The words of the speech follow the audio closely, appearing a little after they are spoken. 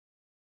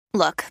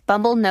Look,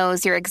 Bumble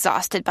knows you're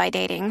exhausted by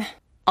dating.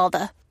 All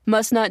the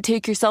must not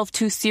take yourself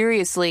too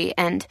seriously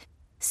and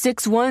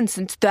 6'1"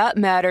 since that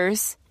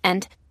matters.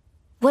 And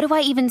what do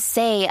I even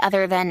say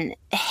other than,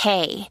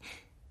 hey?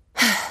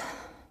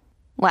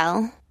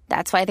 Well,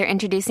 that's why they're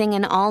introducing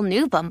an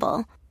all-new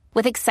Bumble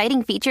with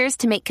exciting features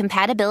to make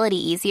compatibility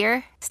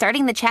easier,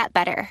 starting the chat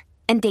better,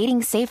 and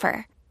dating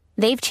safer.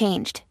 They've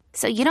changed,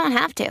 so you don't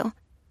have to.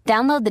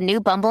 Download the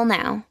new Bumble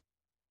now.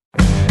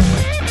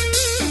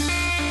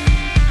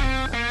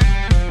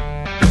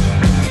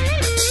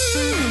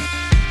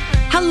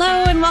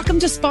 Hello and welcome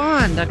to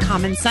Spawned, a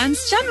common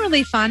sense,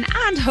 generally fun,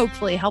 and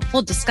hopefully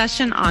helpful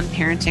discussion on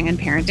parenting and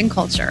parenting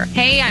culture.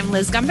 Hey, I'm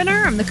Liz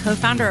Gumbiner. I'm the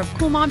co-founder of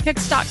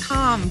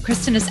CoolMomPicks.com.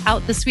 Kristen is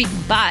out this week,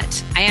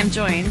 but I am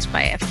joined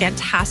by a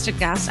fantastic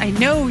guest I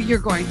know you're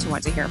going to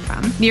want to hear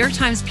from. New York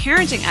Times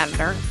parenting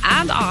editor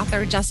and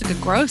author Jessica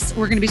Grose.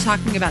 We're going to be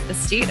talking about the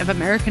state of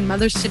American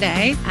mothers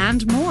today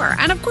and more.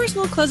 And of course,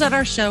 we'll close out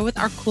our show with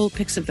our cool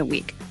picks of the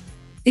week.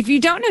 If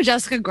you don't know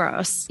Jessica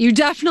Grose, you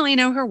definitely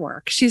know her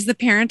work. She's the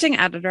parenting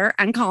editor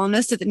and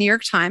columnist at the New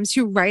York Times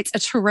who writes a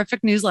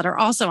terrific newsletter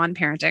also on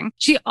parenting.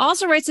 She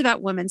also writes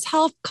about women's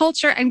health,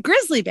 culture, and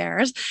grizzly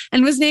bears,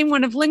 and was named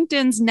one of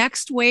LinkedIn's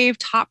Next Wave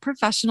top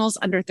professionals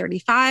under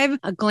 35,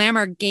 a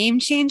glamour game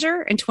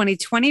changer in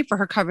 2020 for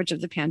her coverage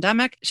of the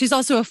pandemic. She's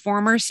also a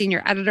former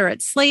senior editor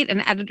at Slate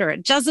and editor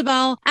at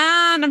Jezebel.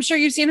 And I'm sure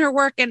you've seen her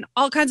work in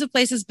all kinds of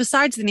places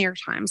besides the New York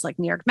Times, like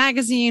New York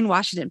Magazine,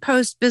 Washington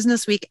Post,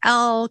 Business Week,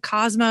 Elle,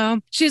 Cosmo.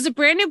 She has a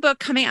brand new book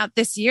coming out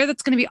this year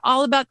that's going to be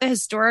all about the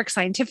historic,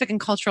 scientific, and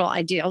cultural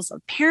ideals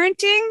of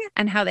parenting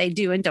and how they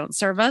do and don't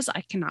serve us.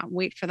 I cannot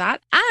wait for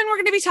that. And we're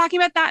going to be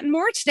talking about that and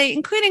more today,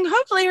 including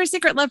hopefully her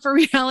secret love for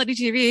reality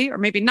TV, or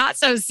maybe not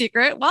so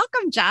secret.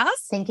 Welcome, Jess.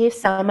 Thank you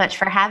so much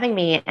for having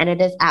me. And it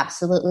is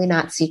absolutely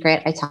not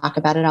secret. I talk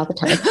about it all the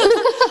time.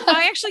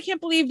 I actually can't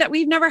believe that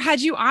we've never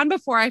had you on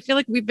before. I feel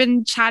like we've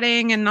been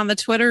chatting and on the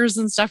Twitters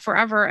and stuff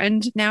forever.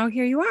 And now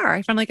here you are.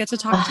 I finally get to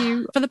talk to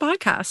you for the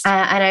podcast.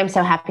 And I'm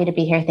so happy to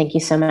be here. Thank you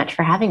so much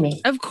for having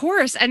me. Of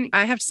course. And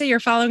I have to say, you're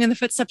following in the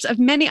footsteps of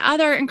many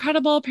other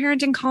incredible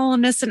parenting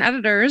columnists and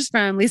editors,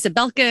 from Lisa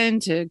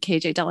Belkin to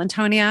KJ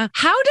Dell'Antonia.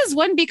 How does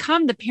one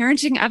become the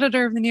parenting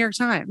editor of the New York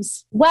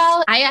Times?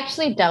 Well, I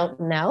actually don't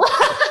know.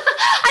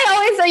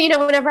 I always,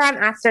 whenever I'm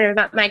asked sort of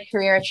about my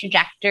career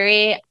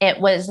trajectory, it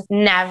was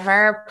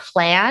never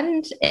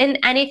planned in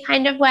any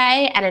kind of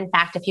way. And in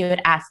fact, if you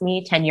had asked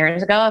me 10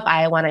 years ago if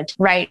I wanted to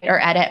write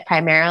or edit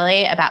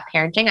primarily about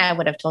parenting, I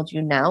would have told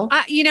you no.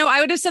 I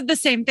would have said the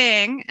same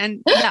thing.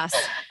 And yes,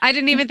 I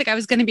didn't even think I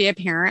was going to be a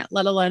parent,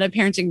 let alone a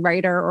parenting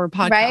writer or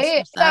podcaster.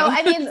 Right. So,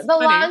 the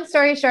long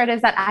story short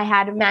is that I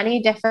had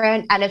many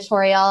different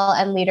editorial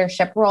and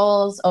leadership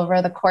roles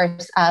over the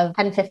course of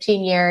 10,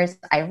 15 years.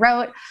 I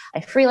wrote,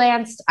 I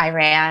freelanced, I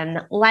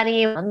ran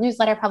Lenny, a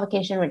newsletter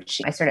publication, which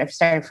I sort of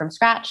started from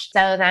scratch.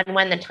 So then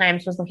when the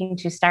Times was looking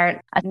to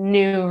start a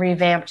new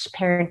revamped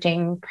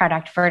parenting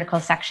product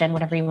vertical section,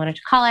 whatever you wanted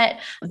to call it,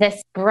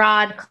 this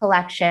broad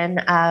collection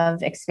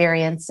of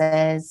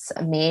experiences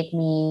made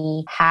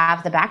me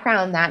have the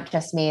background that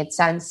just made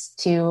sense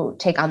to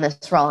take on this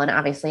role. And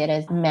obviously it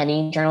is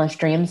many journalist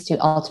dreams to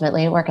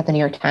ultimately work at the New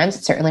York Times.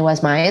 It certainly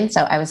was mine.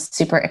 So I was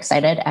super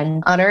excited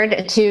and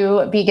honored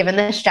to be given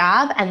this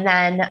job. And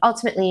then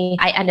ultimately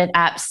I ended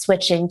up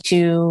switching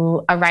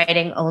to a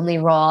writing only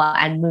role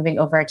and moving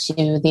over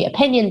to the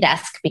opinion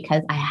desk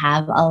because I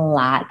have a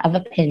lot of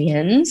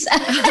opinions.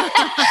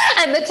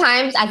 And the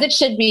Times, as it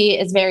should be,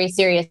 is very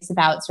serious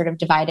about sort of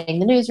dividing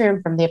the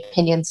newsroom from the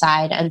opinion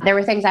side. And there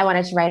were things I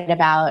wanted to write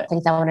about,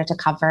 things I wanted to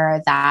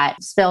cover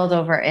that spilled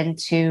over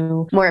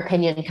into more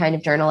opinion kind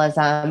of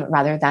journalism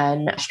rather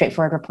than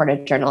straightforward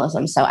reported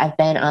journalism. So I've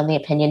been on the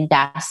opinion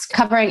desk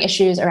covering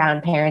issues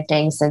around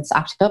parenting since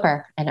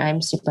October, and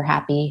I'm super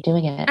happy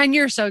doing it. And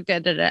you're so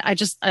good at it.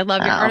 I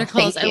love your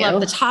articles. I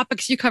love the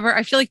topics you cover.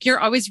 I feel like you're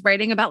always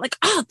writing about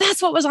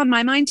that's what was on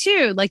my mind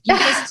too. Like you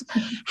just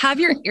have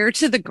your ear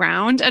to the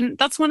ground. And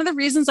that's one of the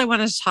reasons I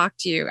wanted to talk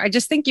to you. I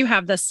just think you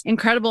have this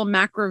incredible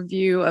macro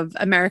view of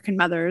American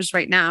mothers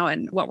right now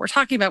and what we're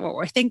talking about, what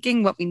we're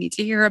thinking, what we need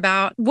to hear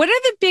about. What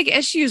are the big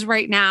issues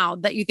right now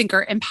that you think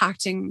are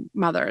impacting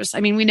mothers?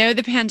 I mean, we know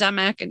the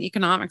pandemic and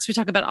economics we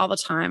talk about all the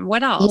time.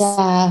 What else?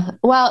 Yeah.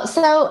 Well,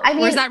 or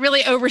does that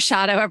really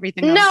overshadow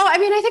everything else? No, I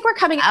think we're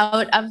coming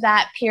out of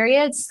that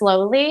period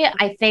slowly.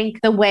 I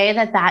think the way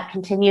that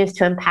continues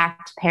to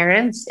impact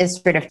parents is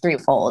sort of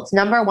threefold.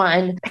 Number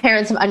one,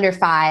 parents of under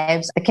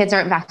fives, the kids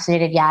aren't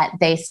vaccinated yet.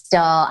 They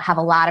still have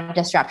a lot of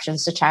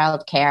disruptions to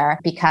childcare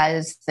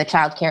because the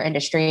childcare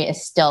industry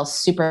is still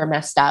super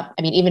messed up.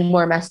 I mean, even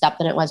more messed up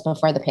than it was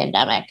before the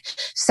pandemic.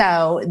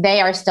 So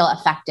they are still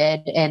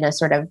affected in a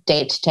sort of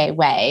day-to-day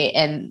way,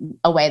 in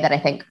a way that I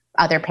think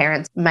other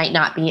parents might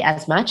not be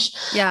as much.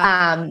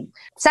 Yeah.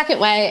 Second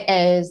way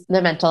is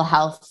the mental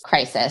health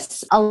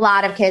crisis. A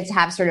lot of kids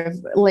have sort of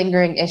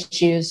lingering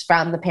issues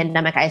from the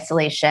pandemic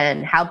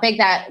isolation. How big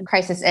that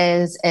crisis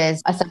is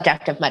a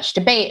subject of much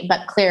debate,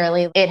 but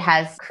clearly it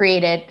has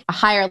created a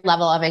higher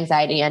level of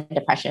anxiety and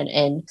depression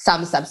in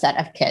some subset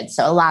of kids.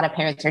 So a lot of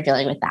parents are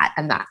dealing with that,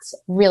 and that's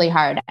really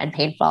hard and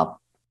painful.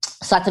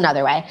 So that's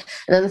another way.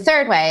 And then the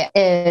third way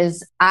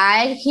is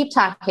I keep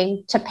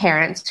talking to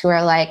parents who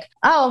are like,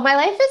 oh, my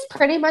life is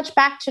pretty much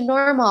back to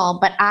normal,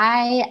 but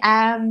I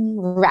am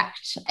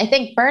wrecked. I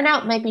think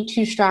burnout might be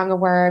too strong a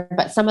word,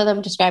 but some of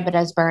them describe it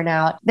as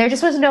burnout. There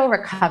just was no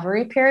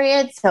recovery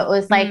period. So it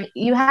was like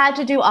you had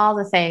to do all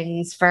the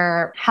things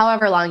for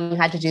however long you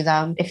had to do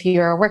them. If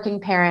you're a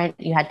working parent,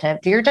 you had to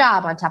do your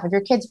job on top of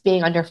your kids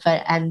being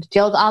underfoot and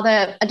deal with all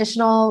the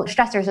additional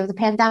stressors of the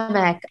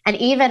pandemic. And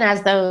even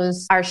as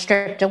those are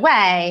stripped away,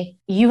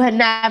 you had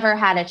never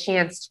had a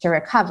chance to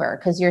recover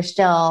because you're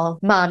still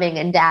momming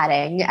and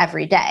dadding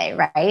every day,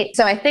 right?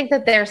 So I think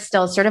that there's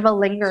still sort of a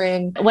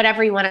lingering,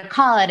 whatever you want to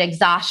call it,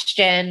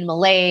 exhaustion,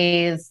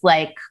 malaise,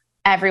 like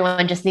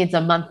everyone just needs a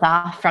month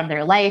off from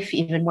their life,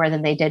 even more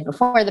than they did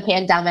before the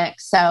pandemic.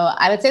 So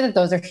I would say that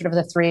those are sort of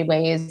the three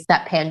ways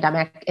that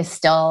pandemic is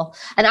still,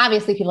 and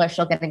obviously people are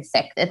still getting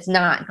sick. It's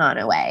not gone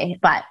away,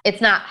 but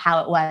it's not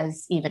how it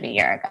was even a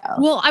year ago.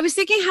 Well, I was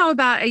thinking how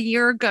about a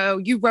year ago,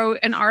 you wrote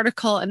an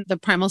article in the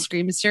Primal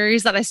Scream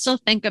series that I still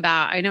think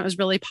about. I know it was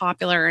really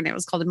popular and it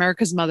was called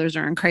America's Mothers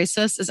Are in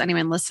Crisis. Is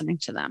anyone listening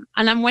to them?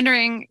 And I'm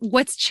wondering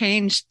what's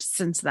changed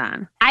since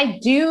then? I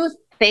do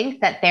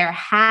think that there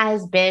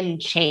has been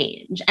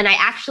change. And I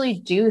actually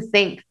do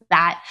think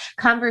that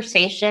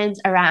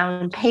conversations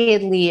around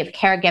paid leave,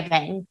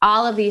 caregiving,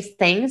 all of these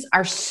things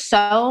are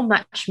so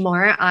much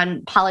more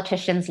on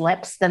politicians'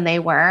 lips than they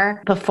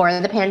were before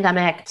the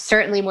pandemic,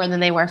 certainly more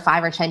than they were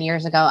 5 or 10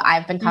 years ago.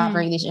 I've been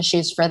covering these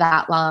issues for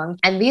that long.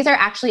 And these are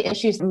actually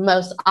issues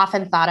most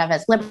often thought of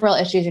as liberal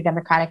issues or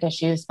democratic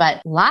issues,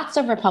 but lots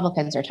of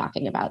Republicans are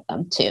talking about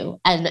them too.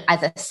 And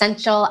as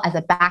essential as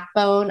a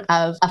backbone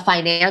of a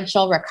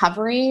financial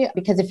recovery,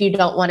 because if you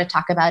don't want to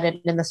talk about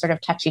it in the sort of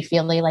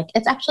touchy-feely, like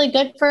it's actually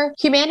good for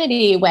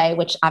humanity way,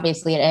 which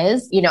obviously it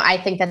is. You know, I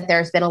think that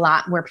there's been a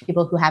lot more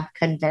people who have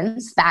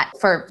convinced that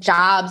for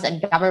jobs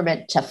and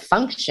government to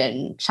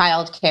function,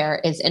 childcare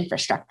is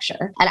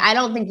infrastructure. And I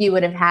don't think you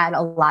would have had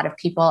a lot of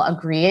people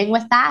agreeing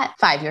with that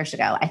 5 years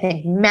ago. I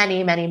think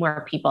many, many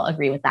more people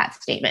agree with that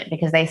statement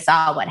because they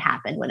saw what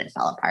happened when it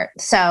fell apart.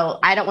 So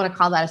I don't want to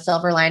call that a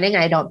silver lining.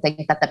 I don't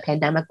think that the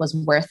pandemic was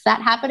worth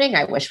that happening.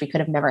 I wish we could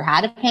have never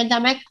had a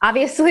pandemic,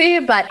 obviously,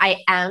 but I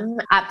am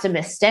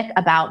optimistic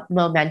about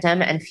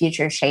momentum and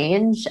future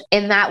change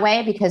in that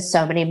way because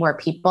so many more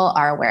people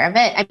are aware of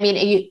it. I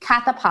mean,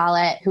 Katha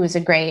Pollitt, who is a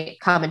great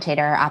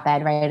commentator,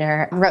 op-ed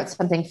writer, wrote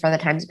something for the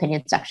Times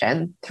Opinion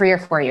section 3 or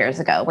 4 years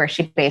ago where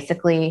she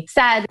basically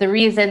said the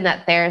reason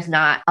that there's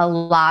not a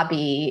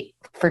lobby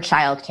for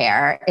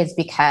childcare is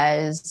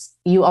because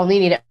you only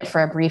need it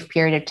for a brief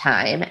period of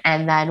time.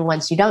 And then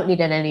once you don't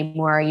need it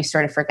anymore, you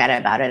sort of forget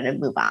about it and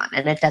move on.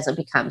 And it doesn't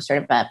become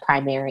sort of a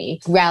primary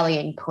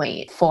rallying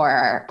point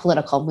for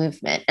political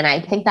movement. And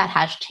I think that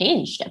has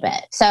changed a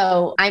bit.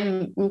 So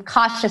I'm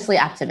cautiously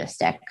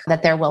optimistic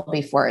that there will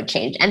be forward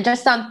change. And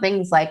just on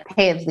things like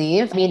paid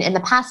leave, I mean, in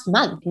the past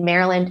month,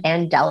 Maryland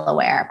and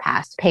Delaware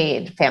passed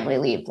paid family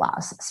leave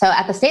laws. So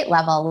at the state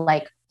level,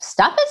 like,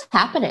 stuff is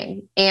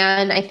happening.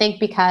 And I think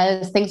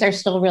because things are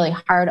still really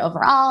hard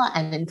overall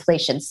and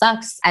inflation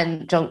sucks,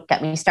 and don't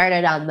get me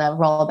started on the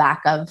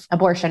rollback of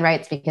abortion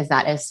rights because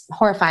that is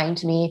horrifying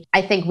to me.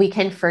 I think we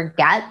can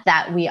forget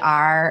that we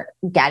are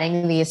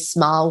getting these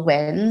small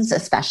wins,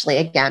 especially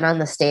again on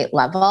the state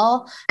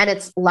level. And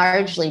it's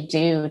largely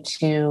due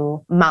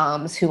to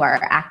moms who are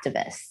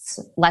activists.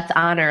 Let's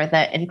honor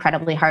the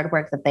incredibly hard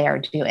work that they are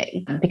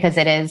doing because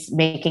it is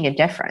making a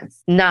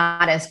difference.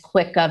 Not as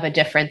quick of a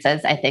difference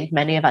as I think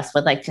many of us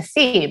would like to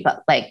see,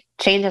 but like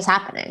change is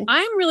happening.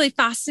 I'm really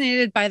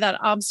fascinated by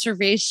that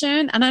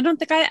observation. And I don't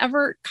think I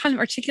ever kind of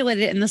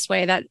articulated it in this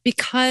way, that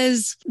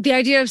because the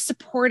idea of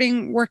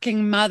supporting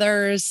working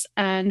mothers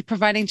and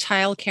providing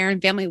childcare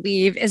and family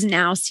leave is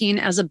now seen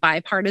as a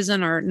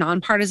bipartisan or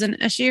nonpartisan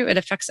issue, it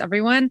affects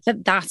everyone,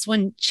 that's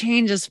when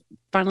change is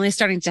finally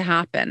starting to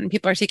happen.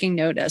 People are taking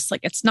notice. Like,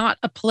 it's not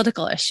a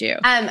political issue.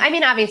 I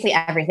mean, obviously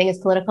everything is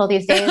political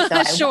these days.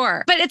 So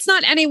sure. But it's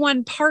not any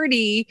one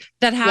party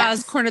that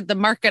has cornered the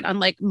market,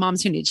 unlike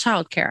moms who need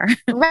childcare.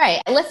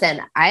 Right. Listen,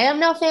 I am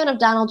no fan of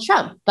Donald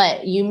Trump,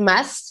 but you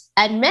must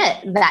admit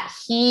that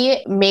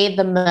he made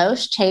the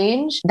most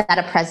change that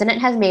a president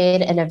has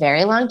made in a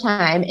very long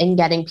time in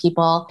getting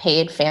people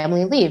paid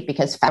family leave,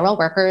 because federal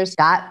workers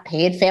got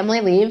paid family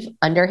leave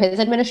under his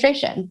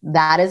administration.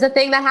 That is a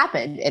thing that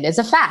happened. It is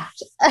a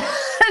fact.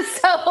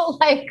 So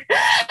like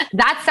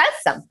that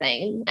says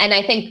something. And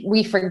I think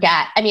we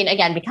forget, I mean,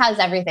 again, because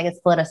everything is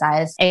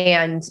politicized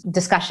and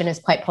discussion is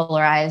quite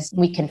polarized,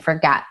 we can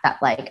forget that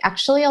like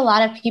actually a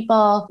lot of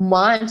people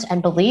want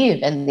and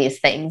believe in these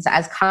things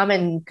as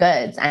common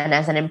goods. and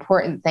as an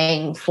important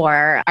thing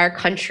for our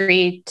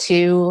country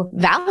to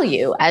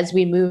value as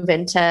we move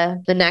into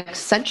the next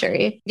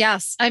century.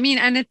 Yes. I mean,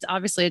 and it's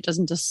obviously it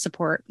doesn't just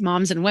support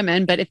moms and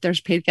women, but if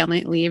there's paid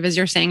family leave, as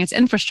you're saying, it's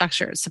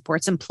infrastructure. It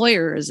supports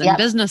employers and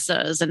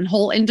businesses and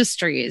whole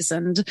industries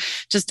and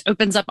just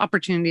opens up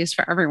opportunities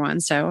for everyone.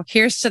 So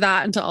here's to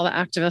that and to all the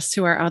activists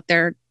who are out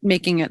there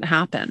making it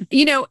happen.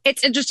 You know,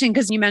 it's interesting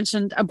because you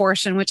mentioned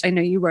abortion, which I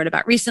know you wrote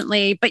about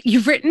recently, but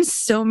you've written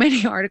so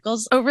many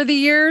articles over the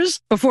years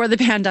before the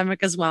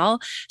pandemic as well.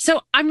 So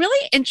I'm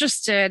really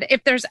interested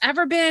if there's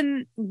ever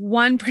been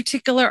one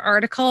particular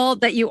article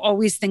that you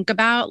always think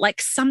about,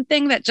 like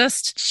something that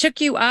just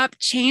shook you up,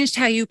 changed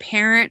how you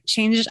parent,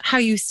 changed how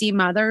you see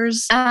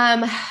mothers.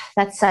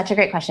 That's such a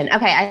great question.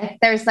 Okay.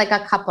 There's like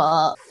a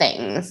couple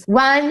things.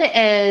 One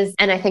is,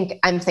 and I think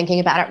I'm thinking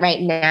about it right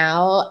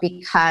now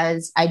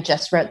because I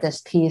just wrote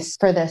this piece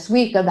for this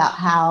week about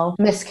how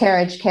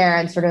miscarriage care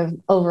and sort of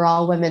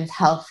overall women's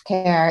health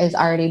care is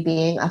already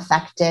being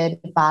affected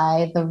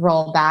by the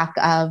rollback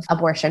of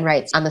abortion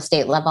rights on the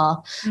state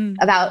level.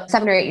 About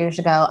 7 or 8 years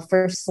ago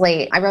for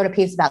Slate, I wrote a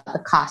piece about the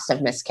cost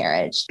of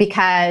miscarriage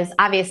because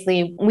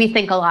obviously we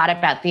think a lot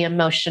about the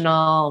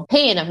emotional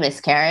pain of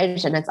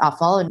miscarriage and it's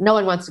awful and no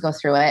one wants to go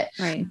through it.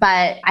 Right.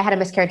 But I had a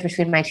miscarriage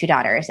between my 2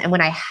 daughters. And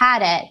when I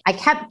had it, I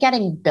kept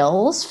getting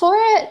bills for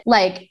it.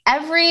 Like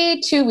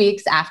every 2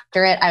 weeks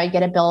after it, I would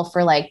get a bill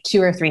for like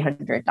 $200 or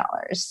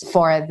 $300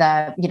 for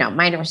the,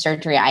 minor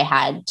surgery I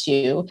had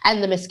to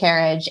end the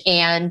miscarriage.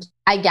 And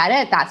I get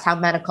it. That's how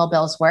medical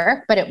bills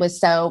work. But it was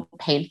so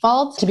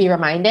painful to be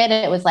reminded.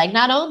 It was like,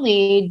 not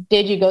only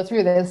did you go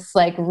through this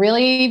like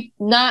really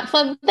not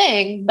fun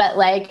thing, but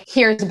like,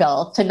 here's a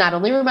bill to not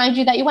only remind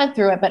you that you went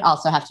through it, but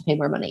also have to pay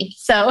more money.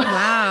 So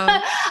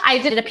wow. I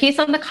did a piece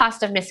on the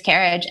cost of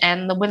miscarriage,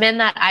 and the women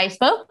that I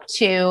spoke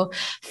to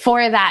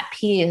for that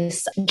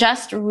piece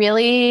just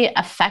really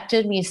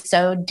affected me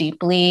so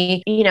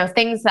deeply.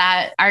 Things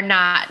that are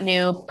not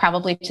new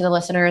probably to the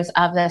listeners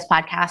of this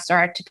podcast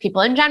or to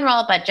people in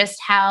general, but just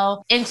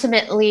how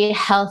intimately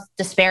health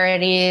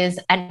disparities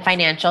and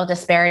financial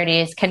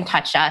disparities can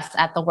touch us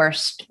at the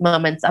worst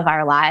moments of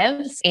our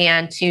lives.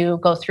 And to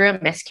go through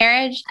a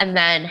miscarriage and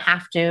then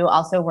have to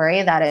also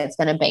worry that it's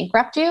going to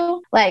bankrupt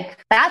you,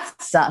 like that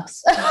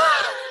sucks.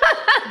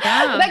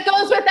 Yeah. That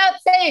goes without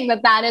saying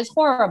that is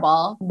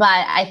horrible.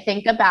 But I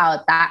think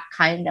about that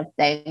kind of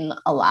thing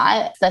a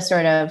lot, the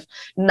sort of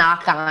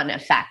knock-on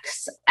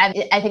effects.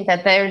 And I think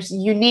that there's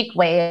unique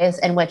ways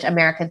in which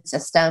American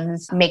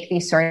systems make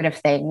these sort of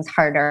things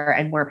harder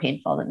and more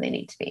painful than they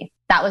need to be.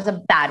 That was a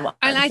bad one.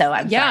 And I'm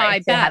sorry. I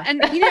bet.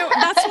 And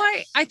that's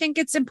why I think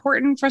it's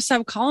important for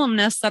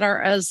sub-columnists that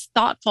are as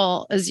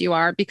thoughtful as you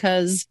are,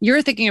 because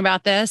you're thinking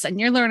about this and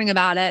you're learning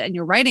about it and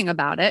you're writing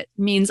about it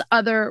means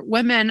other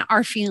women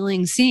are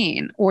feeling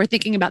seen or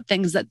thinking about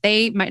things that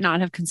they might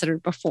not have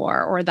considered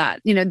before, or that,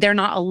 they're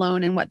not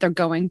alone in what they're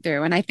going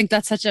through. And I think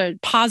that's such a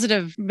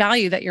positive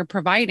value that you're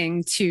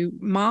providing to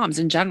moms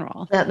in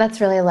general.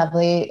 That's really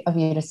lovely of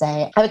you to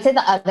say. I would say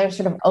the other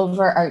sort of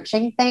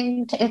overarching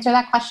thing to answer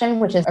that question,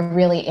 which is a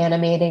really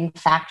animating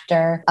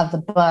factor of the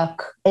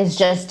book, is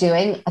just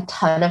doing a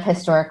ton of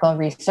historical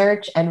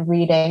research and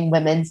reading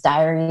women's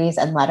diaries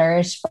and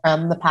letters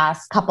from the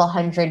past couple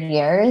hundred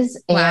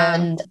years. Wow.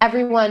 And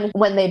everyone,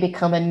 when they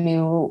become a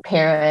new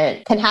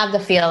parent, can have the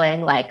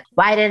feeling like,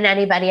 why didn't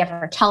anybody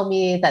ever tell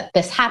me that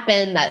this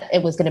happened, that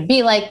it was going to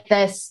be like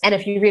this? And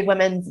if you read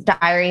women's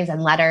diaries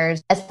and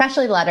letters,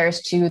 especially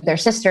letters to their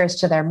sisters,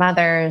 to their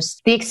mothers,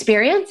 the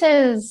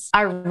experiences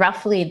are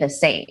roughly the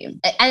same.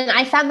 And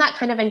I found that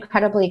kind of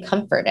incredibly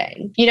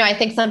comforting. I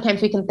think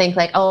sometimes we can think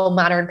like, oh,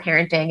 modern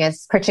parenting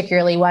is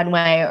particularly one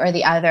way or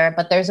the other,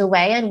 but there's a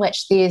way in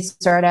which these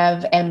sort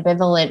of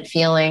ambivalent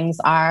feelings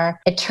are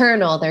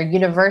eternal, they're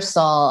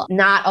universal,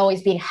 not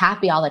always being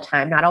happy all the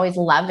time, not always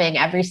loving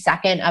every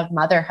second of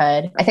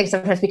motherhood. I think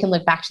sometimes we can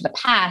look back to the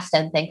past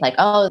and think like,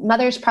 oh,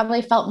 mothers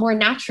probably felt more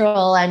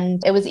natural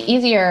and it was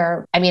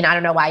easier. I mean, I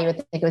don't know why you would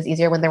think it was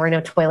easier when there were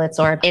no toilets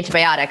or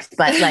antibiotics,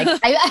 but like,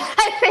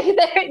 I think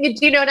that,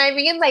 do you know what I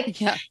mean? Like,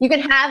 yeah. You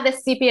can have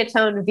this sepia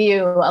tone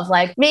view of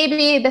like,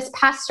 maybe this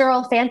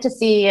pastoral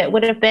fantasy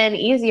would have been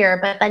easier,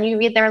 but then you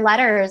read their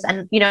letters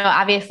and,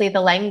 obviously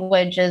the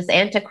language is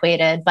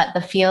antiquated, but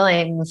the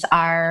feelings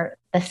are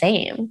the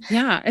same.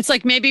 Yeah. It's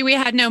like, maybe we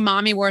had no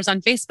mommy wars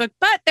on Facebook,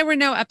 but there were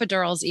no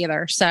epidurals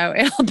either. So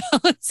it all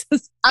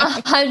balances.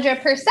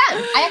 100%.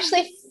 I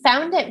actually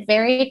found it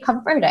very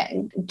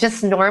comforting,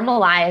 just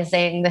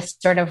normalizing this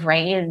sort of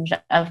range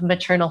of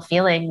maternal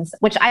feelings,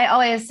 which I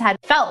always had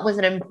felt was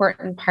an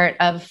important part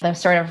of the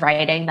sort of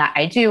writing that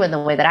I do and the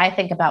way that I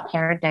think about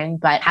parenting.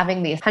 But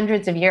having these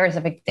hundreds of years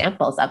of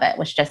examples of it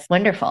was just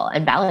wonderful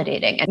and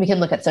validating. And we can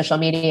look at social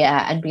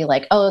media and be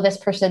like, oh, this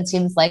person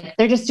seems like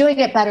they're just doing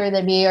it better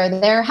than me, or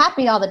they're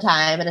happy all the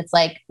time. And it's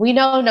like, we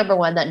know, number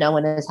one, that no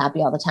one is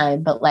happy all the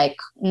time, but like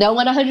no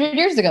one 100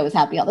 years ago was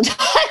happy all the time.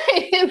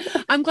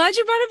 I'm glad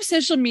you brought up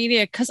social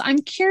media, because I'm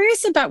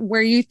curious about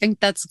where you think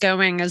that's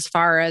going as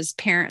far as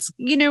parents.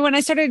 You know, when I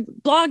started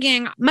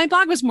blogging, my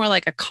blog was more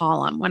like a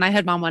column. When I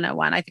had Mom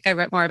 101, I think I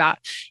wrote more about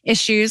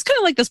issues, kind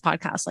of like this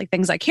podcast, like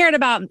things I cared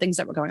about and things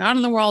that were going on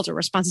in the world or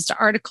responses to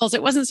articles.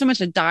 It wasn't so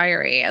much a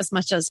diary as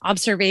much as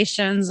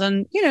observations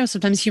and, you know,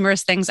 sometimes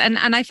humorous things. And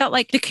I felt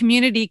like the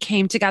community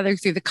came together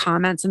through the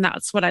comments, and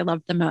that's what I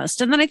loved the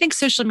most. And then I think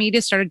social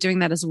media started doing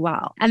that as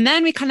well. And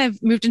then we kind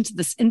of moved into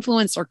this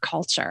influencer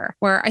culture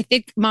where I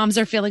think moms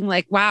are feeling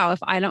like, wow, if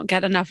I don't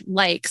get enough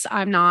likes,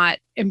 I'm not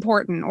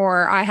important,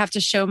 or I have to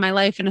show my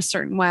life in a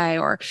certain way.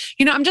 Or,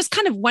 you know, I'm just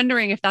kind of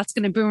wondering if that's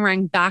going to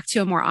boomerang back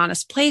to a more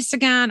honest place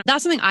again.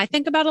 That's something I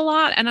think about a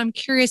lot. And I'm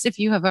curious if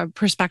you have a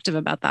perspective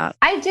about that.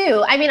 I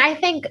do. I mean, I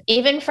think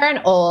even for an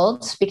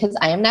old, because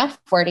I am now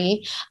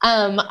 40,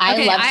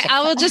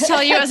 I will just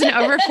tell you as an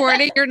over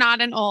 40, you're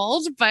not an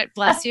old, but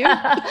bless you.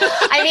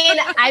 I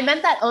mean, I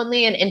meant that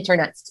only in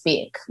internet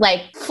speak.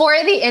 Like for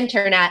the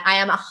internet, I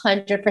am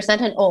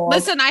 100% an old.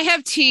 Listen, I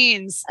have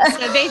teens.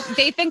 So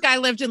they think I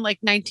lived in like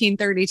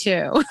 1932.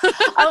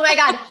 Oh my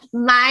God.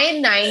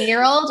 My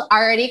 9-year-old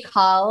already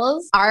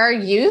calls our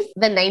youth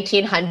the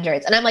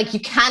 1900s. And I'm like, you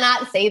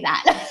cannot say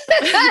that.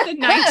 The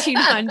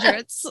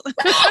 1900s.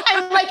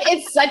 I'm like,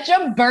 it's such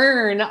a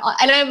burn.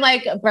 And I'm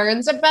like,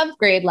 burns above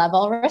grade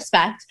level,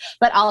 respect.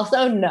 But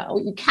also, no,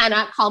 you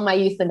cannot call my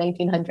youth the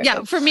 1900s.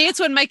 Yeah. For me, it's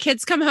when my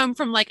kids come home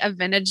from like a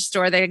vintage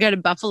store. They go to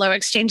Buffalo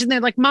Exchange and they're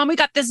like, Mom, we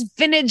got this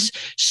vintage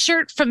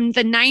shirt from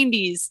the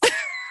 90s.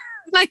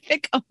 And I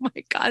think, oh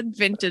my God,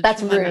 vintage.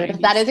 That's rude.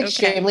 That is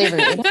extremely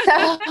rude.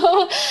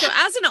 So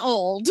as an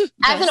old,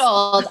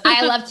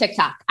 I love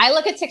TikTok. I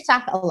look at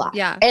TikTok a lot.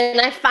 Yeah. And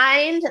I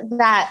find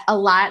that a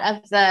lot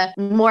of the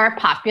more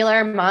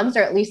popular moms,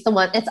 or at least the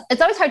one,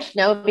 it's always hard to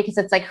know because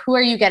it's like, who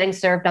are you getting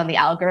served on the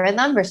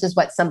algorithm versus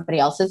what somebody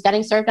else is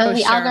getting served on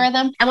the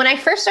algorithm? And when I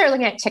first started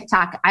looking at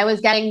TikTok, I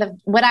was getting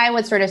what I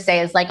would sort of say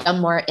is like a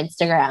more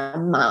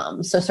Instagram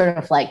mom. So sort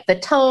of like the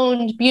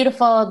toned,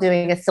 beautiful,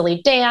 doing a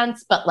silly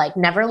dance, but like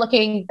never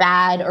looking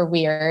bad or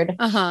weird.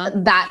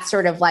 That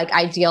sort of like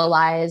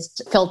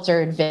idealized,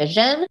 filtered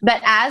vision.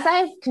 But as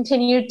I've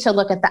continued to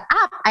look at the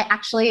app, I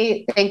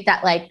actually think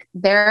that like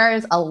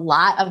there's a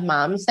lot of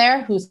moms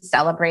there who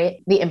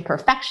celebrate the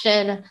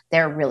imperfection.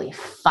 They're really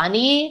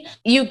funny.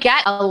 You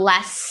get a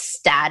less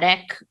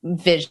static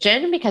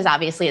vision because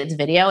obviously it's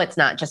video. It's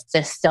not just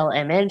a still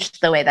image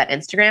the way that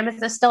Instagram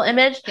is a still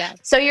image. Yeah.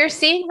 So you're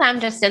seeing them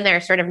just in their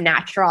sort of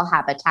natural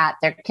habitat.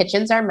 Their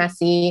kitchens are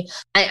messy.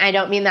 I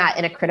don't mean that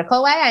in a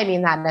critical way. I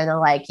mean that in a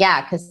like,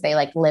 yeah, because they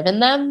like live in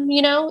them,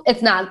 you know?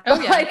 It's not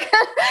like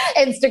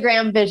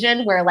Instagram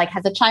vision where like,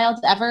 has a child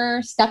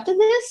ever stepped in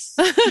this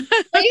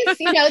place?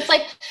 You know, it's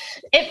like,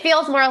 it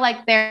feels more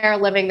like they're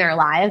living their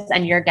lives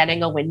and you're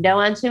getting a window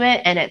onto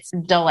it and it's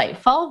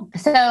delightful.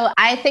 So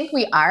I think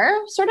we are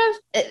sort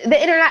of,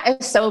 the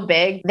internet is so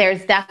big.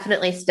 There's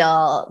definitely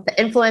still the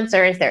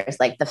influencers. There's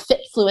like the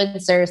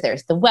fitfluencers.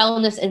 There's the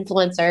wellness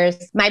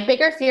influencers. My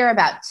bigger fear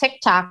about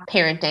TikTok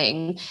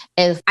parenting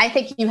is I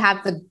think you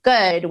have the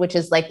good, which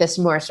is like this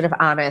more sort of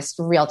honest,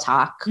 real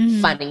talk,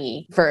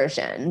 funny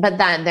version. But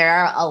then there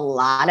are a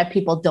lot of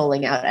people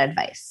doling out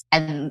advice.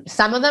 And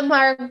some of them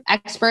are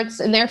experts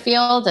in their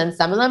field and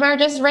some of them are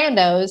just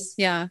randos.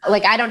 Yeah.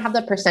 Like I don't have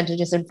the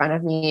percentages in front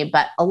of me,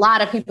 but a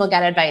lot of people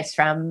get advice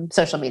from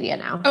social media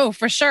now. Oh,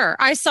 for sure.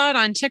 I saw it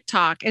on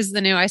TikTok is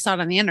the new, I saw it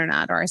on the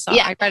internet, or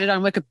I read it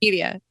on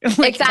Wikipedia.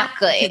 Like,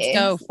 exactly. Kids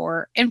go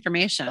for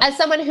information. As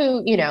someone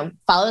who, you know,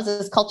 follows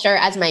this culture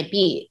as my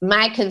beat,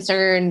 my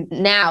concern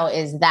now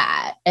is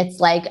that it's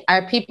like,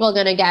 are people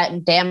going to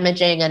get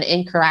damaging and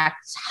incorrect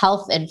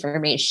health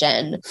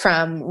information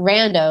from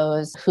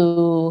randos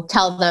who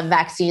tell them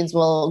vaccines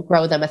will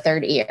grow them a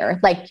third ear?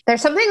 Like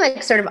there's something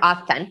like sort of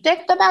authentic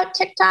about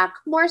TikTok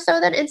more so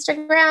than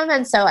Instagram.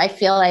 And so I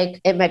feel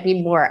like it might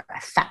be more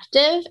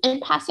effective in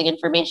passing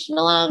information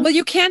along. Well,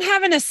 you can't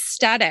have an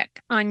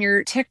aesthetic on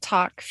your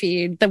TikTok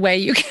feed the way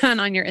you can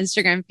on your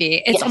Instagram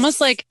feed. It's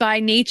almost like by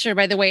nature,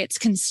 by the way it's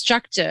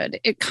constructed,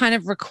 it kind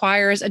of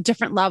requires a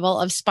different level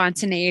of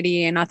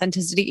spontaneity and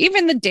authenticity.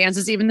 Even the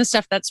dances, even the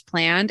stuff that's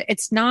planned,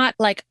 it's not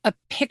like a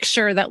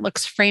picture that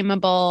looks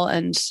frameable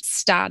and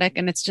static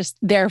and it's just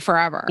there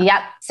forever.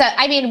 Yep. So,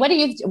 I mean, what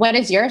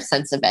is your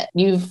sense of it?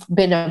 You've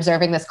been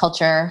observing this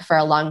culture for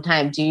a long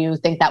time. Do you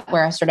think that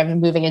we're sort of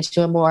moving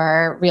into a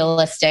more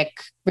realistic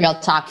real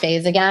talk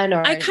phase again?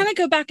 Or I kind of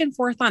go back and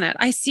forth on it.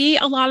 I see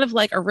a lot of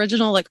like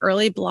original, like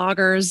early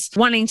bloggers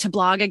wanting to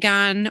blog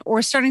again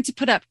or starting to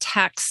put up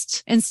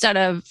text instead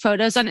of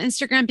photos on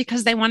Instagram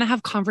because they want to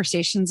have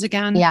conversations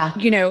again. Yeah.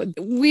 You know,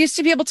 we used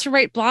to be able to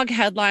write blog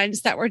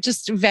headlines that were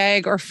just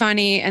vague or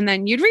funny and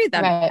then you'd read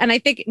them. Right. And I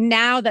think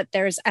now that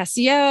there's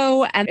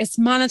SEO and it's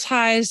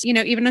monetized, you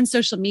know, even on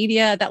social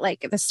media that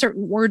like the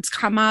certain words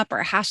come up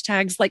or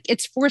hashtags, like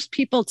it's forced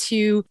people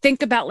to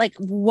think about like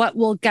what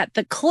will get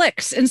the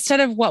clicks instead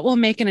of of what will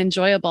make an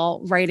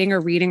enjoyable writing or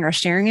reading or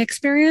sharing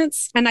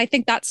experience. And I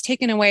think that's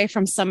taken away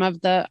from some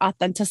of the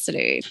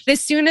authenticity.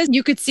 As soon as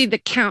you could see the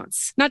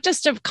counts, not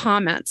just of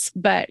comments,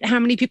 but how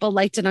many people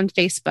liked it on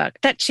Facebook,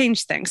 that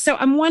changed things. So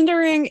I'm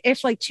wondering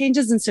if like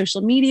changes in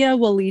social media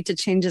will lead to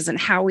changes in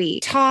how we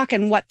talk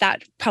and what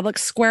that public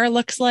square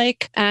looks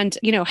like and,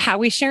 you know, how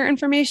we share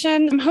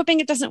information. I'm hoping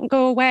it doesn't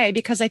go away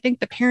because I think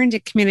the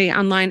parenting community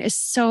online is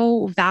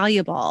so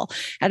valuable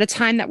at a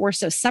time that we're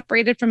so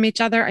separated from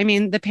each other. I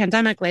mean, the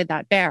pandemic laid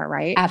that bare,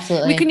 right?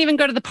 Absolutely. We couldn't even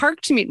go to the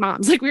park to meet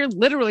moms. Like we were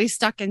literally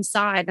stuck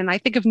inside. And I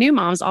think of new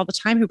moms all the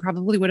time who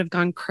probably would have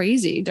gone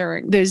crazy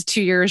during those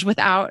 2 years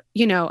without,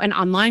 you know, an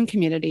online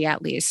community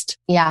at least.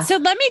 Yeah. So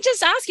let me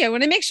just ask you, I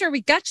want to make sure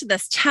we get to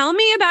this. Tell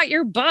me about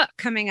your book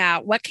coming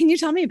out. What can you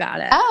tell me about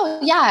it? Oh,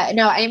 yeah.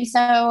 No, I'm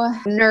so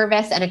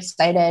nervous and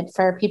excited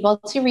for people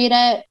to read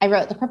it. I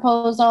wrote the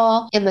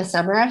proposal in the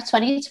summer of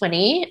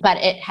 2020, but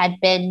it had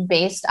been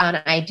based on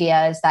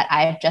ideas that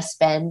I've just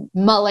been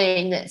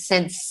mulling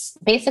since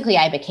basically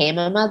I became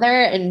a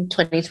mother in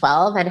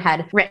 2012 and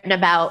had written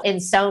about in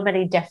so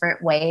many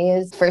different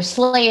ways for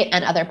Slate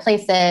and other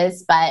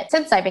places. But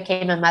since I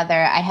became a mother,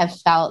 I have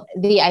felt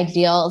the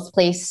ideals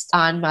placed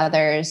on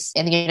mothers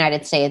in the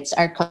United States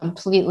are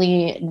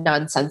completely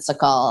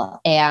nonsensical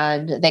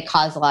and they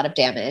cause a lot of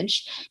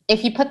damage.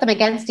 If you put them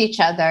against each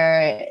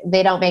other,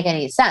 they don't make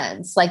any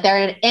sense. Like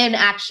they're in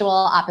actual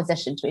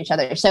opposition to each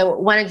other. So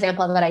one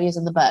example that I use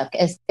in the book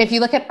is if you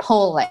look at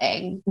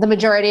polling, the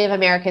majority of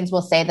Americans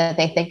will say that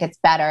they think it's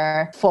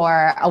better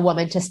for a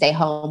woman to stay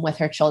home with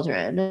her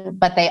children.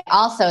 But they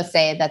also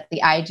say that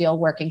the ideal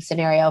working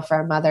scenario for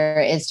a mother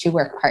is to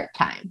work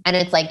part-time. And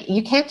it's like,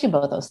 you can't do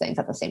both those things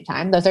at the same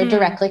time. Those are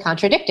directly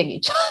contradicting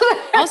each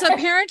other. Also,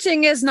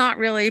 parenting is not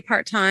really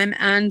part-time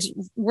and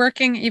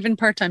working even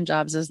part-time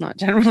jobs is not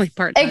generally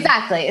part-time.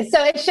 Exactly.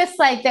 So it's just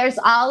like there's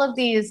all of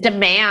these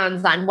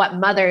demands on what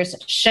mothers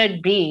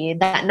should be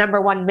that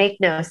number one, make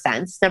no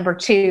sense. Number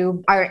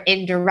two, are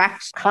in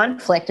direct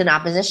conflict and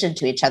opposition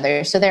to each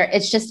other. So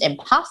it's just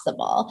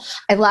impossible.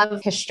 I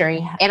love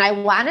history and I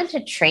wanted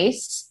to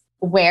trace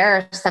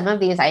where some of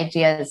these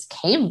ideas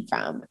came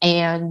from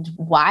and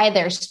why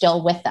they're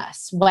still with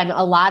us when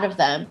a lot of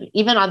them,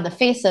 even on the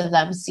face of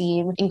them,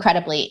 seem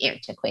incredibly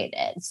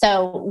antiquated.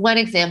 So one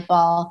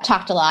example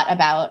talked a lot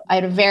about, I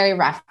had a very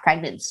rough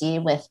pregnancy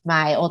with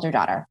my older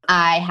daughter.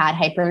 I had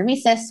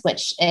hyperemesis,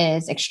 which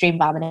is extreme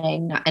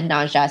vomiting and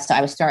nausea. So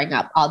I was throwing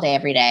up all day,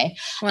 every day.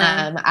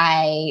 Wow.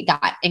 I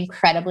got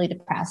incredibly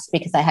depressed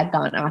because I had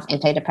gone off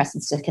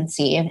antidepressants to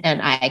conceive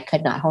and I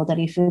could not hold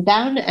any food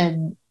down.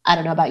 And I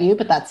don't know about you,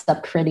 but that's a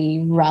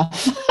pretty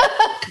rough.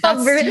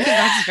 That's very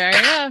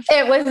rough.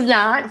 It was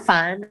not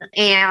fun.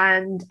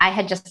 And I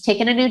had just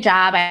taken a new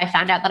job. I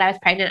found out that I was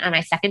pregnant on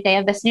my second day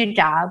of this new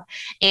job.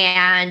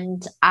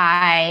 And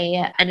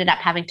I ended up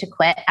having to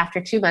quit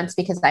after 2 months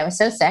because I was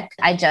so sick.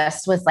 I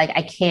just was like,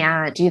 I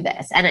can't do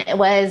this. And it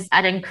was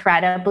an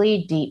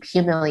incredibly deep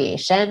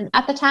humiliation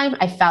at the time.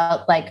 I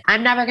felt like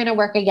I'm never going to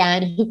work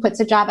again. Who quits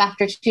a job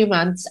after 2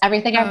 months?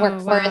 Everything I've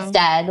worked for is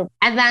dead.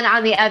 And then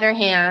on the other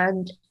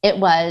hand, it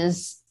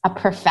was a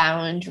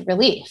profound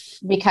relief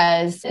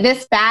because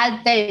this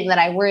bad thing that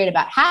I worried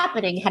about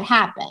happening had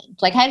happened.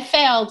 Like I had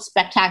failed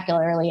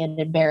spectacularly and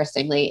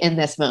embarrassingly in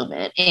this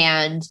moment.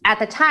 And at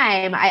the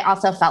time, I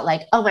also felt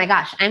like, oh my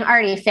gosh, I'm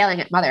already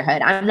failing at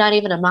motherhood. I'm not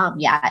even a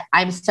mom yet.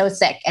 I'm so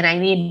sick and I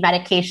need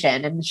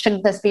medication. And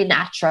shouldn't this be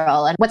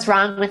natural? And what's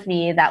wrong with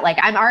me that like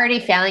I'm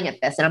already failing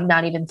at this and I'm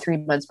not even 3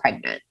 months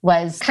pregnant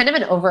was kind of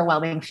an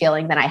overwhelming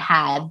feeling that I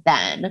had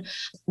then.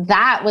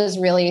 That was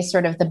really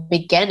sort of the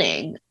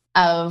beginning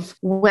of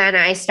when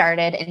I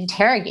started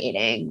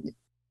interrogating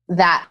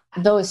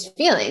those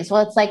feelings.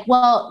 Well, it's like,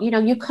 well,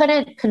 you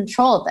couldn't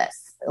control this.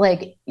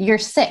 Like you're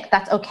sick.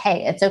 That's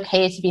okay. It's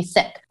okay to be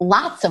sick.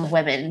 Lots of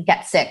women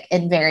get sick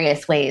in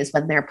various ways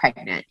when they're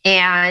pregnant.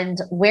 And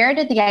where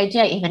did the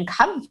idea even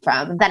come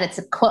from that it's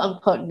quote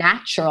unquote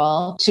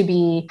natural to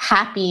be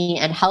happy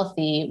and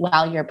healthy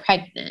while you're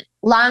pregnant?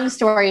 Long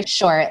story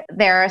short,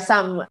 there are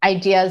some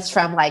ideas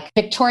from like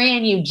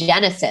Victorian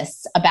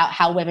eugenicists about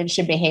how women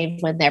should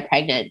behave when they're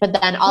pregnant, but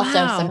then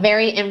also some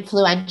very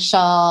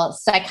influential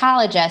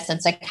psychologists and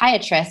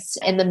psychiatrists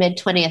in the mid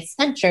 20th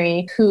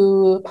century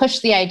who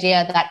pushed the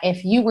idea that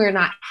if you were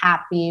not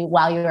happy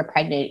while you were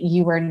pregnant,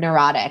 you were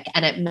neurotic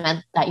and it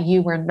meant that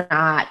you were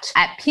not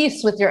at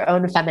peace with your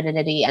own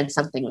femininity and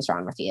something was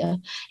wrong with you.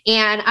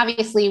 And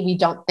obviously we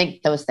don't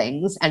think those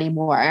things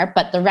anymore,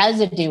 but the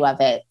residue of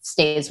it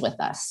stays with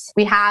us.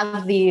 We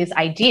have these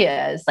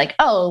ideas like,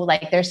 oh,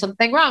 like there's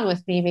something wrong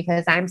with me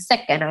because I'm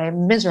sick and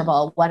I'm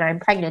miserable when I'm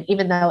pregnant,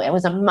 even though it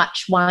was a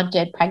much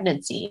wanted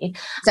pregnancy.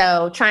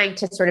 So trying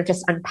to sort of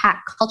just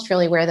unpack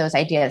culturally where those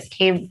ideas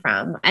came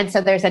from. And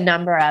so there's a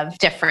number of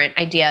different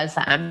ideas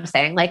that I'm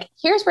saying, like,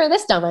 here's where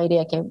this dumb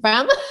idea came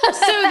from.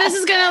 So this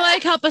is going to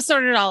like help us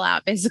sort it all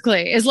out,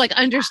 basically, is like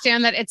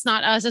understand that it's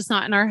not us, it's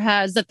not in our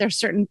heads, that there's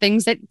certain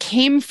things that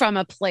came from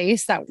a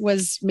place that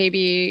was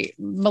maybe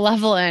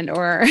malevolent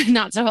or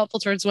not so helpful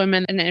towards women.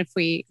 women. And if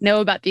we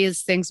know about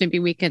these things, maybe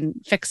we can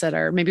fix it,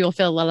 or maybe we'll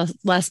feel a little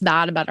less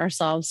bad about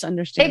ourselves to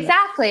understand.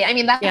 Exactly. I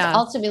mean, that's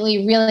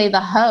ultimately really the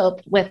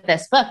hope with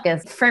this book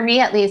is, for me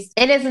at least,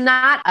 it is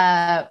not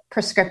a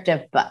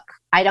prescriptive book.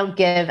 I don't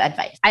give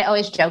advice. I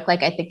always joke,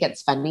 like, I think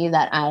it's funny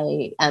that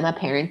I am a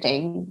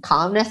parenting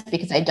columnist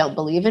because I don't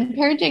believe in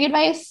parenting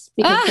advice.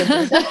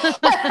 Because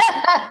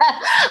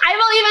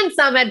I believe in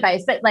some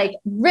advice, but like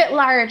writ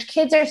large,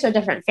 kids are so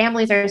different.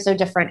 Families are so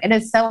different. It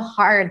is so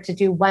hard to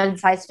do one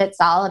size fits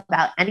all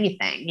about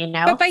anything, you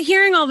know? But by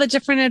hearing all the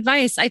different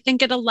advice, I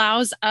think it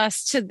allows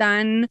us to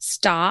then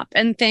stop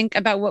and think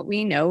about what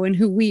we know and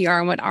who we are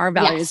and what our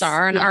values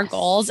are and our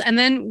goals. And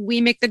then we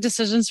make the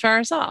decisions for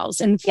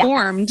ourselves,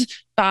 informed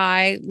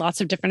by lots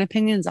of different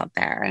opinions out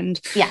there.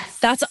 And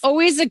that's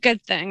always a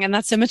good thing. And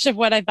that's so much of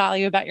what I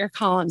value about your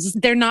columns.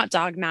 They're not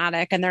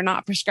dogmatic and they're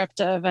not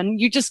prescriptive.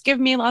 And you just give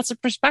me lots of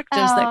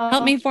perspectives that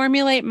help me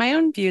formulate my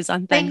own views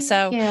on things.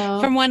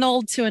 From one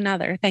old to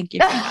another, thank you.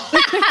 But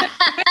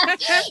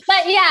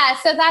yeah,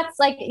 so that's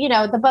like, you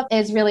know, the book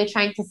is really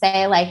trying to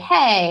say like,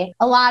 hey,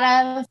 a lot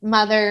of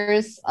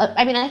mothers,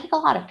 I mean, I think a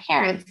lot of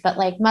parents, but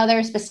like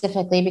mothers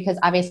specifically, because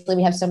obviously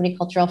we have so many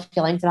cultural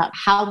feelings about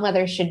how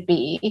mothers should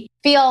be,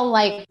 feel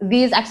like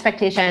these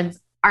expectations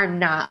are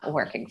not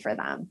working for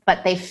them,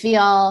 but they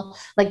feel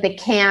like they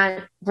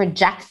can't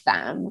reject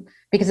them,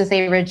 because if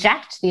they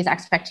reject these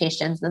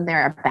expectations, then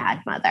they're a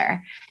bad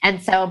mother.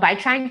 And so by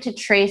trying to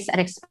trace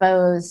and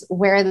expose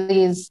where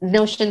these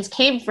notions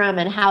came from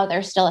and how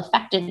they're still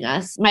affecting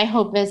us, my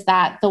hope is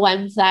that the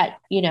ones that,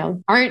 you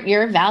know, aren't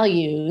your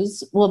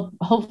values will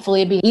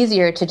hopefully be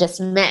easier to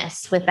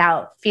dismiss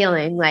without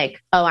feeling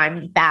like, oh,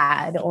 I'm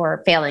bad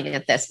or failing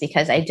at this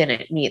because I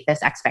didn't meet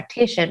this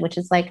expectation, which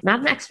is like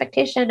not an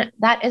expectation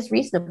that is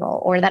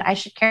reasonable or that I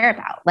should care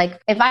about. Like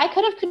if I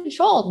could have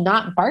controlled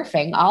not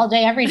barfing all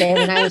day, every day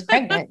when I was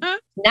pregnant,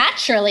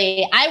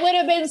 naturally, I would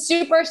have been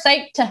super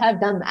psyched to have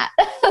done that.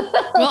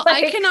 Well,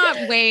 I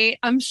cannot wait.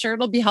 I'm sure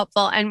it'll be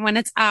helpful. And when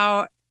it's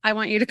out, I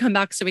want you to come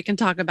back so we can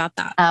talk about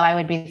that. Oh, I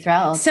would be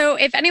thrilled. So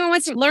if anyone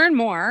wants to learn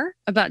more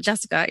about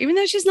Jessica, even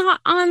though she's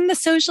not on the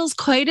socials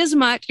quite as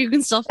much, you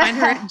can still find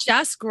her at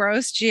Jess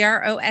Gross,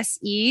 Grose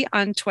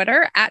on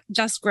Twitter, at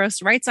Jess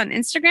Gross Writes on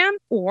Instagram,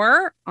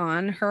 or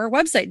on her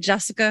website,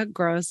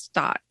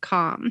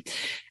 jessicagross.com.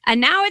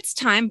 And now it's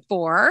time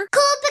for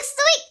Cool Picks of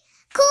the Week.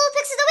 Cool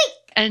Picks of the Week.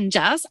 And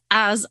Jess,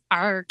 as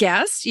our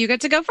guest, you get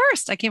to go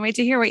first. I can't wait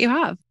to hear what you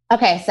have.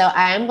 Okay, so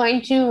I'm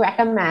going to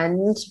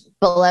recommend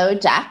Below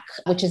Deck,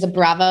 which is a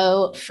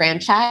Bravo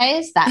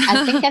franchise that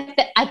I think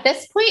at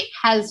this point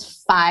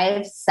has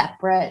 5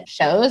 separate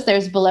shows.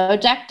 There's Below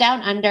Deck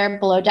Down Under,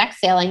 Below Deck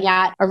Sailing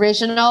Yacht,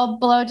 Original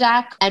Below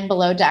Deck, and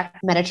Below Deck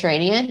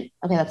Mediterranean.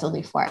 Okay, that's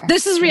only 4.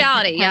 This is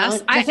reality,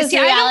 yes. This is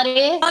reality. I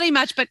don't reality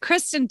much, but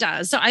Kristen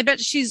does. So I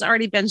bet she's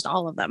already binged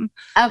all of them.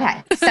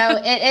 Okay,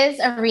 so it is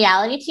a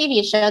reality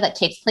TV show that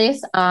takes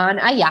place on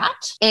a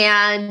yacht,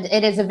 and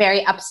it is a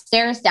very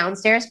upstairs,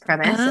 downstairs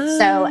premise.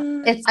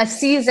 So it's a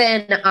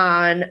season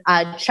on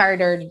a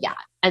chartered yacht.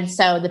 And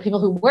so the people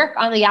who work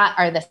on the yacht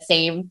are the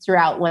same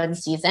throughout one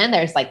season.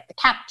 There's like the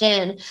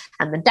captain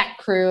and the deck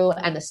crew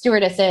and the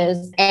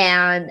stewardesses,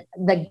 and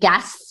the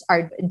guests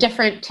are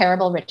different,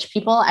 terrible, rich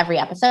people every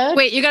episode.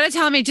 Wait, you got to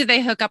tell me, do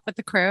they hook up with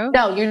the crew?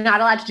 No, you're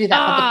not allowed to do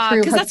that.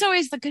 Because that's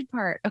always the good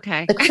part.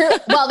 Okay. The crew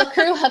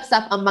hooks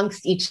up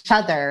amongst each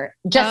other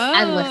just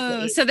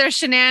endlessly. So there's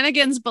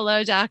shenanigans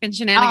below deck and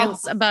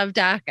shenanigans above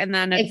deck, and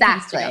then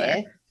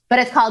exactly. But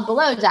it's called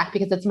Below Deck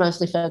because it's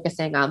mostly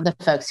focusing on the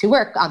folks who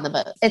work on the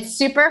boat. It's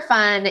super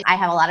fun. I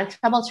have a lot of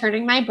trouble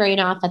turning my brain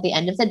off at the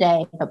end of the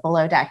day, but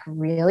Below Deck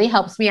really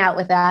helps me out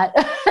with that.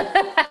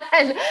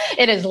 And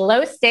it is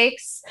low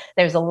stakes.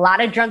 There's a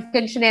lot of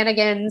drunken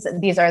shenanigans.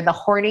 These are the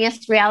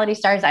horniest reality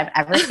stars I've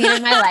ever seen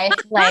in my life.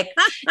 Like,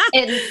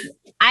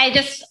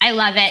 I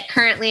love it.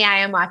 Currently, I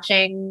am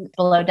watching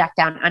Below Deck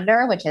Down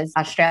Under, which is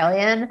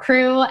Australian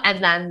crew.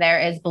 And then there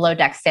is Below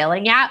Deck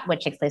Sailing Yacht,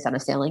 which takes place on a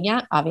sailing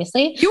yacht,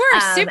 obviously. You are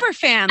a super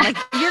fan. Like,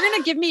 you're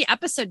going to give me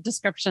episode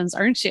descriptions,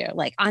 aren't you?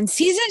 Like on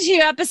season 2,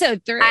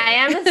 episode 3. I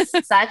am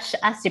such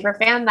a super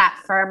fan that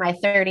for my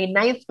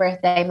 39th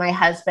birthday, my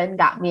husband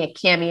got me a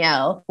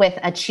cameo with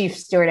a chief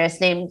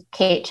stewardess named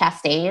Kate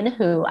Chastain,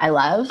 who I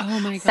love. Oh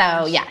my gosh.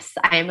 So yes,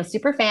 I am a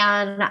super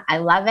fan. I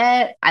love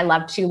it. I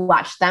love to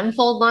watch them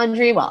fold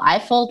laundry while I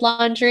fold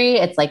laundry.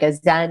 It's like a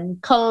Zen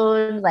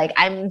cone. Like,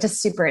 I'm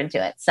just super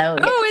into it. So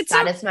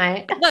that is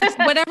my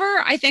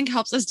whatever I think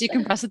helps us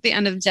decompress at the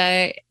end of the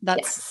day.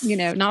 That's,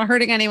 not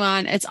hurting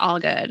anyone. It's all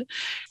good.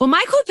 Well,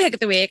 my cool pick of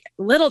the week,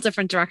 little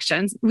different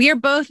directions. We are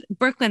both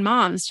Brooklyn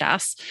moms,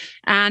 Jess,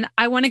 and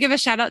I want to give a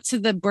shout out to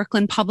the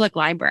Brooklyn Public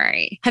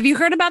Library. Have you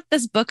heard about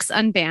this Books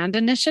Unbanned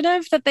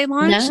initiative that they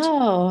launched?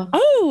 No.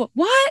 Oh,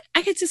 what?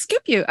 I get to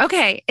scoop you.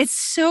 Okay. It's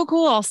so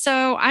cool.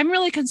 So I'm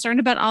really concerned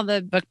about all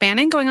the book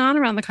banning going on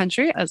around the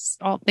country, as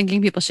all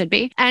thinking people should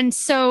be. And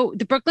so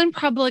the Brooklyn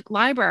Public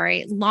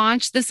Library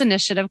launched this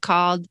initiative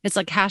called, it's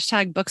like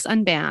hashtag Books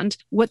Unbanned.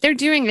 What they're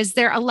doing is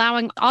they're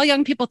allowing all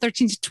young people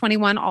 13 to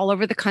 21 all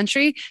over the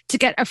country to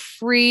get a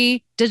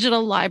free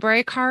digital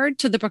library card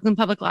to the Brooklyn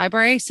Public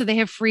Library. So they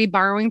have free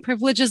borrowing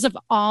privileges of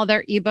all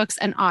their ebooks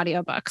and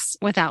audiobooks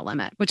without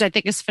limit, which I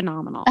think is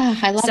phenomenal. Oh,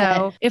 I love it.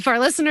 So if our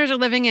listeners are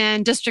living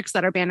in districts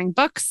that are banning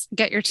books,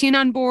 get your teen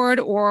on board,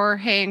 or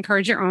hey,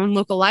 encourage your own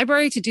local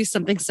library to do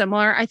something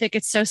similar. I think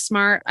it's so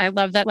smart. I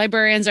love that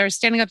librarians are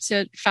standing up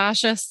to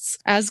fascists,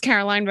 as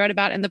Caroline wrote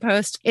about in the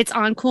post. It's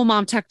on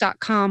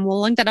coolmomtech.com. We'll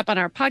link that up on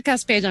our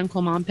podcast page on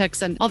Cool Mom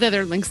Picks and all the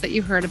other links that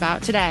you heard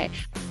about today.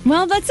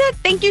 Well, that's it.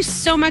 Thank you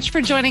so much for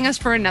joining us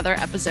for another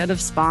episode of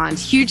Spawned.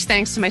 Huge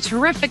thanks to my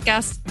terrific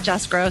guest,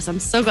 Jess Gross. I'm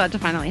so glad to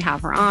finally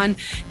have her on.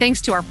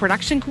 Thanks to our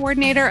production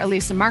coordinator,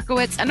 Elisa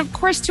Markowitz, and of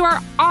course to our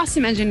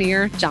awesome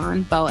engineer,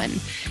 John Bowen.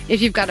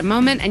 If you've got a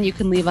moment and you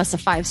can leave us a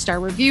 5-star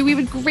review, we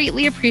would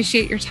greatly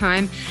appreciate your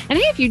time. And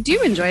hey, if you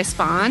do enjoy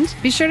Spawned,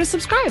 be sure to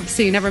subscribe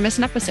so you never miss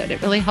an episode.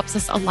 It really helps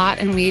us a lot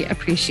and we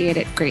appreciate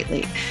it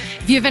greatly.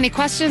 If you have any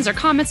questions or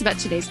comments about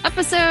today's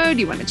episode,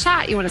 you want to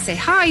chat, you want to say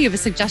hi, you have a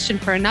suggestion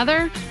for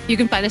another, you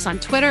can find us on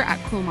Twitter at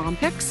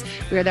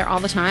CoolMomPicks. We are there all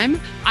the time.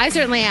 I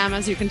certainly am,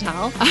 as you can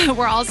tell.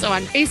 We're also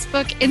on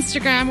Facebook,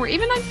 Instagram. We're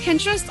even on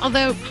Pinterest,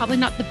 although probably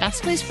not the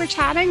best place for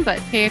chatting. But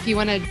hey, if you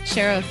want to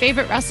share a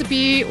favorite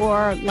recipe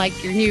or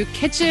like your new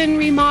kitchen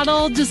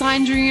remodel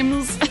design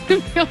dreams,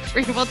 feel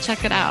free. We'll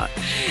check it out.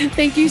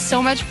 Thank you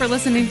so much for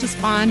listening to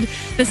Spawned.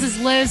 This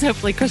is Liz.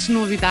 Hopefully Christian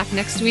will be back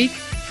next week.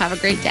 Have a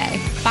great day.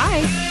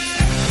 Bye.